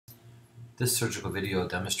This surgical video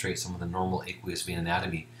demonstrates some of the normal aqueous vein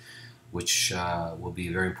anatomy, which will be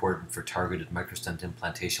very important for targeted micro-stent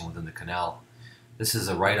implantation within the canal. This is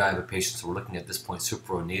a right eye of a patient, so we're looking at this point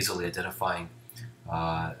supranasally, identifying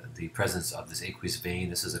the presence of this aqueous vein.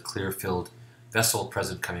 This is a clear-filled vessel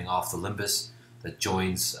present coming off the limbus that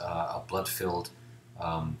joins a blood-filled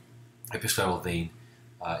episcleral vein,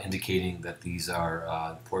 indicating that these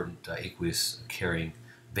are important aqueous carrying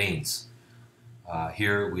veins.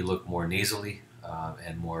 Here we look more nasally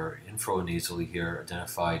and more infranasally here,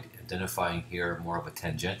 identifying here more of a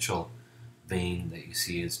tangential vein that you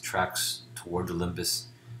see as tracks toward the limbus,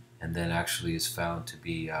 and then actually is found to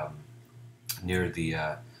be near the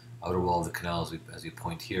outer wall of the canal as we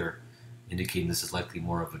point here, indicating this is likely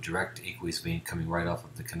more of a direct aqueous vein coming right off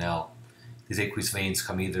of the canal. These aqueous veins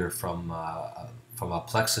come either from a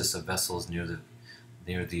plexus of vessels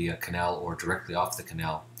near the canal or directly off the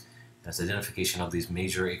canal. That's identification of these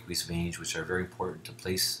major aqueous veins, which are very important to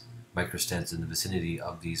place micro-stents in the vicinity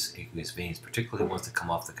of these aqueous veins, particularly ones that come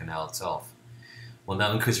off the canal itself. We'll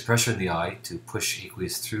now increase the pressure in the eye to push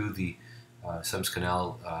aqueous through the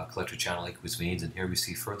subcanal collector channel aqueous veins, and here we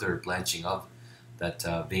see further blanching of that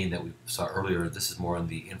vein that we saw earlier. This is more in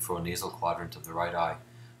the infranasal quadrant of the right eye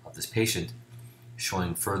of this patient,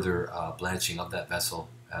 showing further blanching of that vessel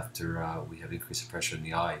after we have increased the pressure in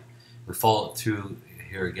the eye. We follow it through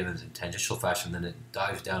here again in tangential fashion, then it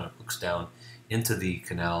dives down and hooks down into the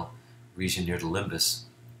canal region near the limbus.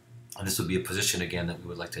 And this would be a position again that we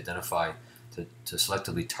would like to identify to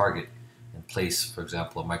selectively target and place, for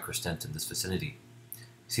example, a micro-stent in this vicinity. You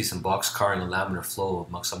see some box scarring and laminar flow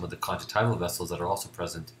among some of the conjunctival vessels that are also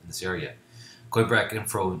present in this area. Going back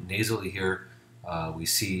infranasally here, we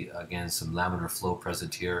see again some laminar flow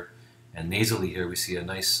present here, and nasally here we see a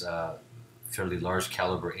nice fairly large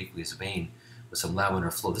caliber aqueous vein with some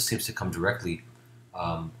laminar flow. This seems to come directly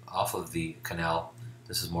off of the canal.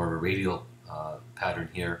 This is more of a radial pattern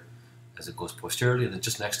here as it goes posteriorly, and then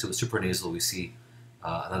just next to it, supranasal, we see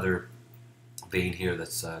another vein here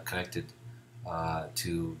that's connected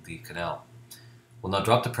to the canal. We'll now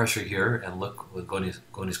drop the pressure here and look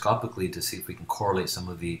gonioscopically to see if we can correlate some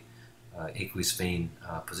of the aqueous vein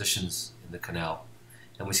positions in the canal.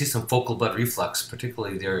 And we see some focal blood reflux,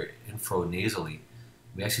 particularly there infranasally.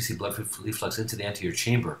 We actually see blood reflux into the anterior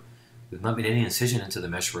chamber. We've not made any incision into the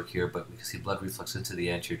meshwork here, but we can see blood reflux into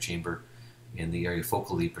the anterior chamber in the area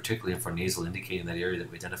focally, particularly infranasal, indicating that area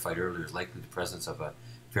that we identified earlier is likely the presence of a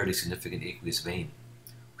fairly significant aqueous vein.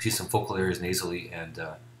 We see some focal areas nasally and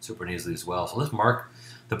supranasally as well. So let's mark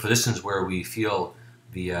the positions where we feel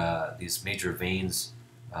these major veins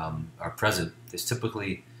are present. There's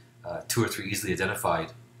typically 2 or 3 easily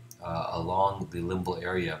identified along the limbal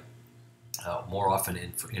area, more often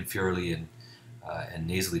inferiorly and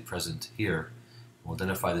nasally present here. We'll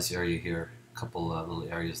identify this area here, a couple little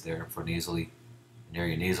areas there for nasally, an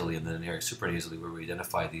area nasally, and then an area supranasally where we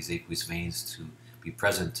identify these aqueous veins to be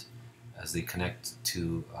present as they connect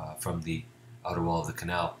to from the outer wall of the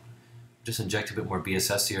canal. Just inject a bit more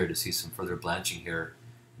BSS here to see some further blanching here,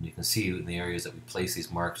 and you can see in the areas that we place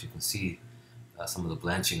these marks, you can see some of the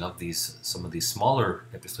blanching of some of these smaller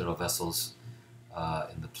episcleral vessels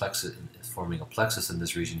in the plexus, forming a plexus in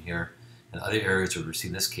this region here, and other areas where we see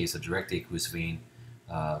in this case a direct aqueous vein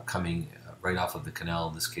coming right off of the canal,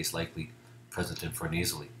 in this case likely present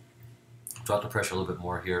infranasally. Drop the pressure a little bit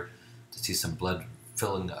more here to see some blood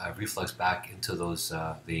filling reflux back into those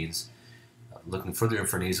veins. Looking further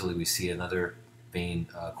infranasally, we see another vein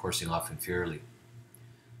coursing off inferiorly.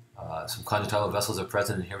 Some conjunctival vessels are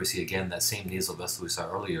present, and here we see again that same nasal vessel we saw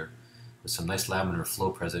earlier with some nice laminar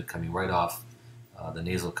flow present coming right off the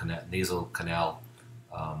nasal canal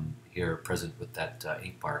here present with that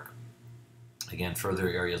ink mark. Again, further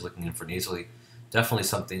areas looking infranasally. Definitely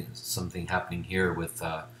something happening here with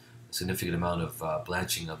a significant amount of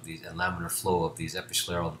blanching of these and laminar flow of these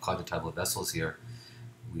episcleral and conjunctival vessels here.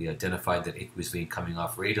 We identified that aqueous vein coming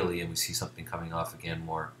off radially, and we see something coming off again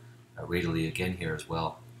more radially again here as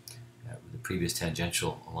well, with the previous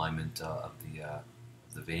tangential alignment of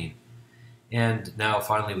the vein. And now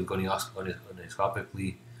finally, with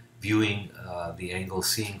gonioscopically viewing the angle,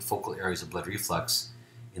 seeing focal areas of blood reflux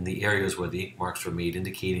in the areas where the ink marks were made,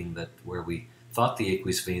 indicating that where we thought the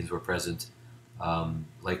aqueous veins were present,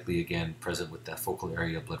 likely again present with that focal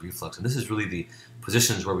area of blood reflux. And this is really the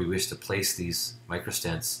positions where we wish to place these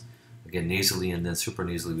micro-stents. Again, nasally and then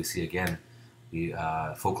supranasally, we see again the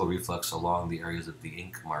focal reflux along the areas of the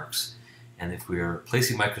ink marks. And if we are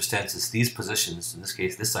placing micro-stents, it's these positions, in this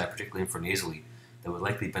case this side particularly infranasally, that would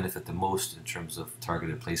likely benefit the most in terms of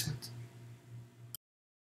targeted placement.